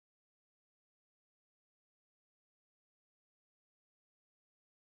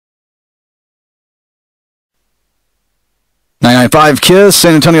99.5 KISS,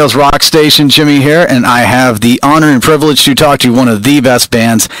 San Antonio's rock station. Jimmy here, and I have the honor and privilege to talk to one of the best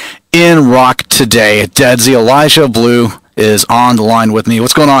bands in rock today. Deadsy, Elijah Blue, is on the line with me.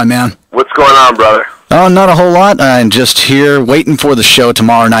 What's going on, man? What's going on, brother? Oh, not a whole lot. I'm just here waiting for the show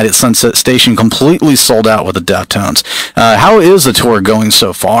tomorrow night at Sunset Station, completely sold out with the Deftones. How is the tour going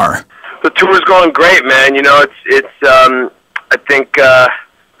so far? The tour's going great, man. You know, I think the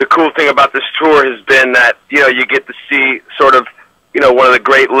cool thing about this tour has been that, you know, you get to see sort of, you know, one of the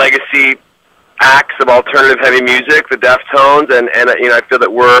great legacy acts of alternative heavy music, the Deftones, and you know, I feel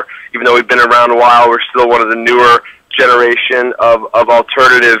that we're, even though we've been around a while, we're still one of the newer generation of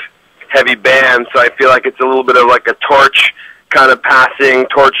alternative heavy bands, so I feel like it's a little bit of like a torch kind of passing,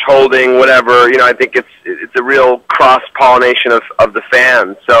 torch holding, whatever. You know, I think it's a real cross pollination of the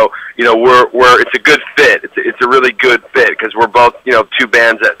fans. So, you know, it's a good fit. It's a really good fit because we're both, you know, two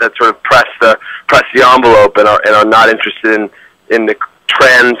bands that sort of press the envelope and are not interested in the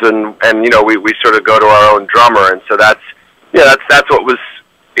trends, and you know, we sort of go to our own drummer, and so that's what was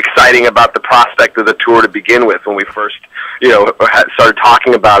exciting about the prospect of the tour to begin with when we first, you know, started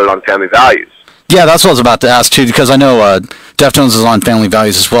talking about it on Family Values. Yeah, that's what I was about to ask, too, because I know Deftones is on Family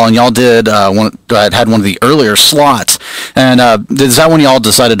Values as well, and y'all did had one of the earlier slots. And is that when y'all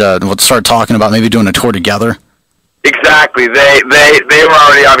decided to start talking about maybe doing a tour together? Exactly. They were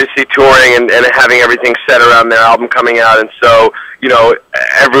already obviously touring and having everything set around their album coming out, and so, you know,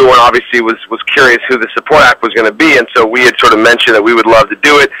 everyone obviously was curious who the support act was going to be, and so we had sort of mentioned that we would love to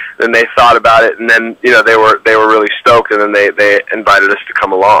do it. Then they thought about it, and then, you know, they were really stoked, and then they invited us to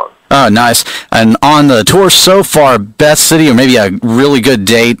come along. Oh, nice. And on the tour so far, best city, or maybe a really good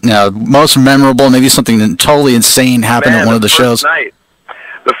date, most memorable, maybe something totally insane happened at one of the shows?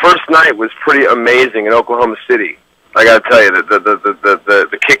 The first night was pretty amazing in Oklahoma City. I got to tell you,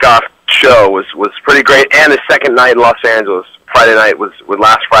 the kickoff show was pretty great, and the second night in Los Angeles, Friday night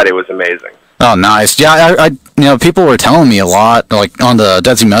last Friday was amazing. Oh, nice. Yeah, I you know, people were telling me a lot, like on the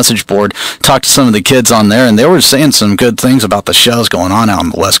Deadsy message board, talked to some of the kids on there, and they were saying some good things about the shows going on out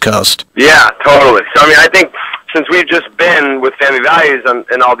on the West Coast. Yeah, totally. So, I mean, I think since we've just been with Family Values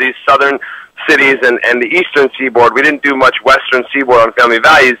in all these southern cities and the eastern seaboard, we didn't do much western seaboard on Family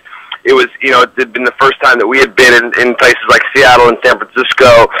Values. It was, you know, it had been the first time that we had been in places like Seattle and San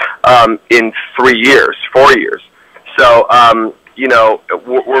Francisco in 4 years. So, you know,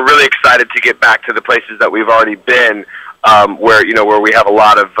 we're really excited to get back to the places that we've already been, where we have a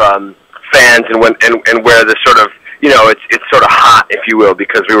lot of fans, and where the sort of, you know, it's sort of hot, if you will,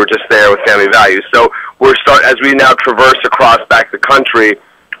 because we were just there with Family Values. So as we now traverse across back the country,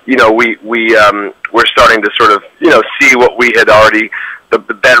 you know, we're starting to sort of, you know, see what we had already, the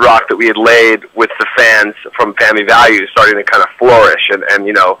bedrock that we had laid with the fans from Family Values starting to kind of flourish, and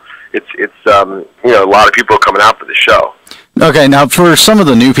you know, it's you know, a lot of people are coming out for the show. Okay, now for some of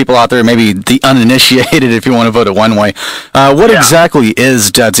the new people out there, maybe the uninitiated, if you want to put it one way, what exactly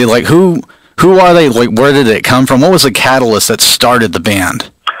is Deadsy? Like, who are they? Like, where did it come from? What was the catalyst that started the band?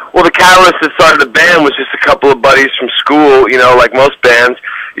 Well, the catalyst that started the band was just a couple of buddies from school. You know, like most bands,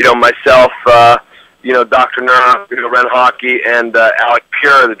 you know, myself, you know, Dr. Nura, you know, Ren Hockey, and Alec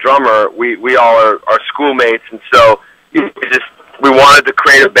Pure, the drummer. We all are schoolmates, and so we wanted to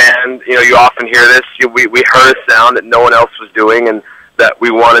create a band. You know, you often hear this. We heard a sound that no one else was doing, and that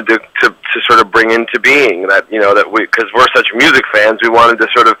we wanted to sort of bring into being. That, you know, that because we're such music fans, we wanted to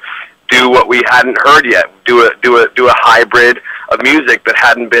sort of do what we hadn't heard yet. Do a hybrid of music that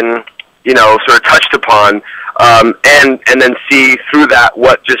hadn't been, you know, sort of touched upon, and then see through that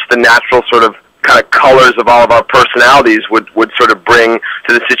what just the natural sort of kind of colors of all of our personalities would sort of bring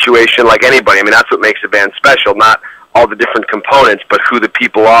to the situation, like anybody. I mean, that's what makes a band special, not all the different components, but who the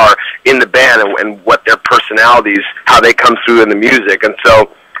people are in the band and what their personalities, how they come through in the music. And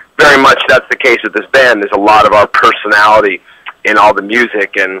so very much that's the case with this band. There's a lot of our personality in all the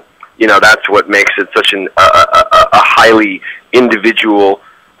music, and, you know, that's what makes it such a highly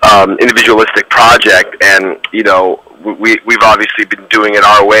individualistic project. And, you know, we've obviously been doing it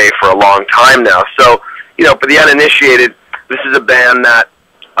our way for a long time now. So, you know, for the uninitiated, this is a band that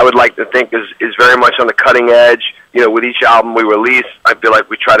I would like to think is very much on the cutting edge. You know, with each album we release, I feel like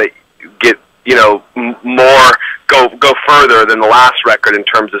we try to get, you know, go further than the last record in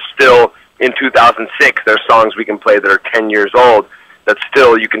terms of still in 2006, there's songs we can play that are 10 years old that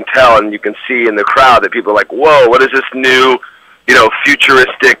still you can tell and you can see in the crowd that people are like, whoa, what is this new, you know,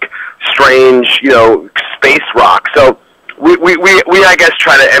 futuristic, strange, you know, space rock. So we I guess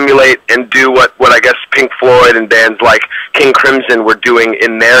try to emulate and do what I guess Pink Floyd and bands like King Crimson were doing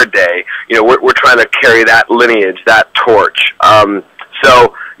in their day. You know, we're trying to carry that lineage, that torch.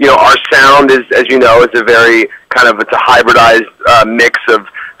 So, you know, our sound is, as you know, is a very kind of, it's a hybridized mix of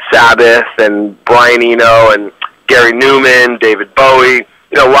Sabbath and Brian Eno and Gary Newman, David Bowie,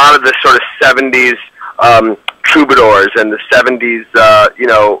 a lot of the sort of 70s troubadours and the 70s,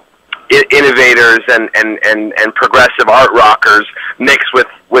 innovators and progressive art rockers mixed with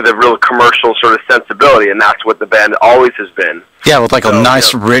a real commercial sort of sensibility, and that's what the band always has been. Yeah, with like a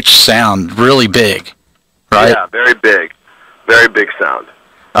nice, rich sound, really big, right? Yeah, very big sound.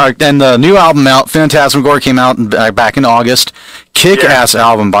 All right, and the new album out, Phantasmagoria, came out back in August. Kick-ass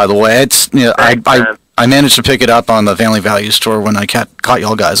album, by the way. It's I managed to pick it up on the Family Values tour when I caught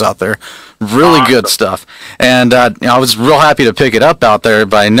y'all guys out there. Really awesome. Good stuff. And I was real happy to pick it up out there,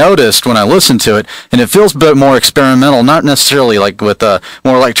 but I noticed when I listened to it, and it feels a bit more experimental, not necessarily like with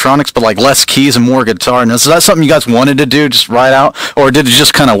more electronics, but like less keys and more guitar. And is that something you guys wanted to do, just write out, or did it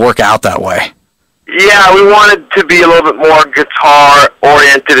just kind of work out that way? Yeah, we wanted to be a little bit more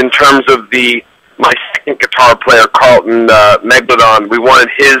guitar-oriented in terms of my second guitar player, Carlton Megalodon. We wanted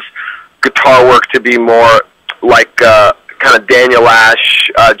his guitar work to be more like kind of Daniel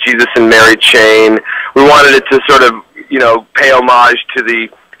Ash, Jesus and Mary Chain. We wanted it to sort of, pay homage to the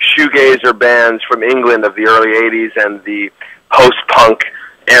shoegazer bands from England of the early 80s and the post-punk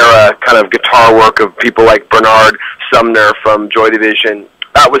era kind of guitar work of people like Bernard Sumner from Joy Division.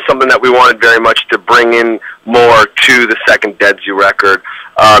 That was something that we wanted very much to bring in more to the second Deadsy record,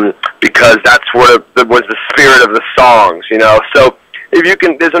 because that's what was the spirit of the songs, So if you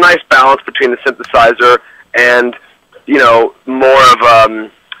can, there's a nice balance between the synthesizer and, more of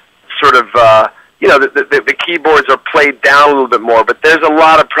sort of, the keyboards are played down a little bit more, but there's a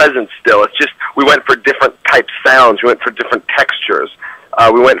lot of presence still. It's just we went for different type sounds. We went for different textures.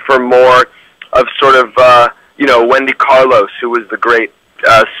 We went for more of sort of, Wendy Carlos, who was the great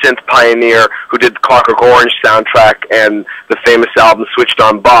synth pioneer who did the Clockwork Orange soundtrack and the famous album Switched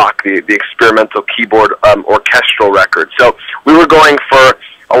on Bach, the experimental keyboard orchestral record. So we were going for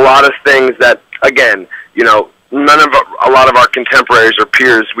a lot of things that, again, a lot of our contemporaries or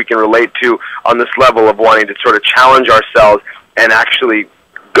peers we can relate to on this level of wanting to sort of challenge ourselves and actually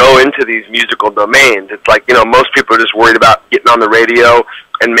go into these musical domains. It's like, most people are just worried about getting on the radio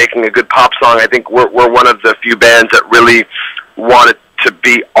and making a good pop song. I think we're one of the few bands that really wanted to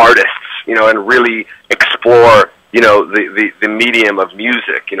be artists, and really explore, the medium of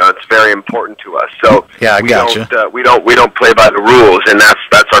music. It's very important to us. So yeah, I gotcha. We don't play by the rules, and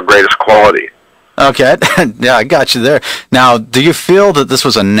that's our greatest quality. Okay, yeah, I got you there. Now, do you feel that this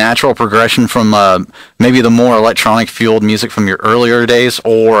was a natural progression from maybe the more electronic-fueled music from your earlier days,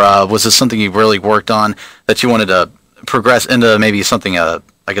 or was this something you really worked on that you wanted to progress into maybe something, I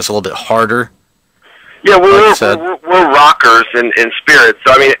guess, a little bit harder? Yeah, we're rockers in spirit.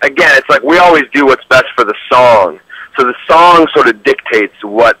 So, I mean, again, it's like we always do what's best for the song. So the song sort of dictates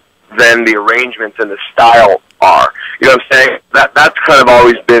what then the arrangements and the style are. You know what I'm saying? That's kind of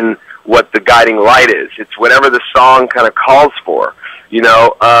always been what the guiding light is. It's whatever the song kind of calls for,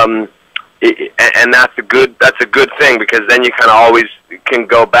 and that's a good thing, because then you kind of always can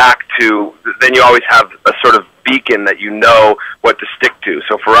go back to, then you always have a sort of beacon that what to stick to.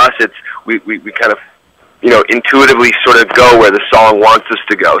 So for us, it's we kind of intuitively sort of go where the song wants us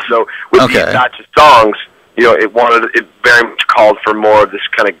to go. So with these batch of songs, it very much called for more of this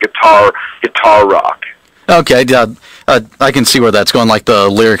kind of guitar rock. Okay, I can see where that's going. Like the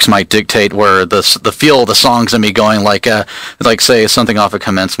lyrics might dictate where the feel of the song's gonna be going. Like say something off of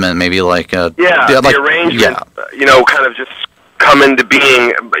Commencement, maybe like the arrangement, kind of just come into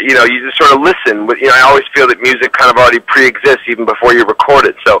being. You just sort of listen. But I always feel that music kind of already pre-exists even before you record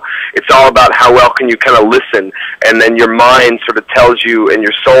it. So it's all about how well can you kind of listen, and then your mind sort of tells you, and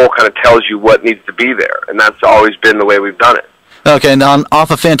your soul kind of tells you what needs to be there. And that's always been the way we've done it. Okay, now off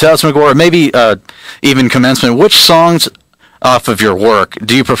of Phantasmagoria, maybe even Commencement, which songs off of your work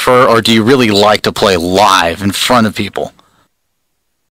do you prefer, or do you really like to play live in front of people?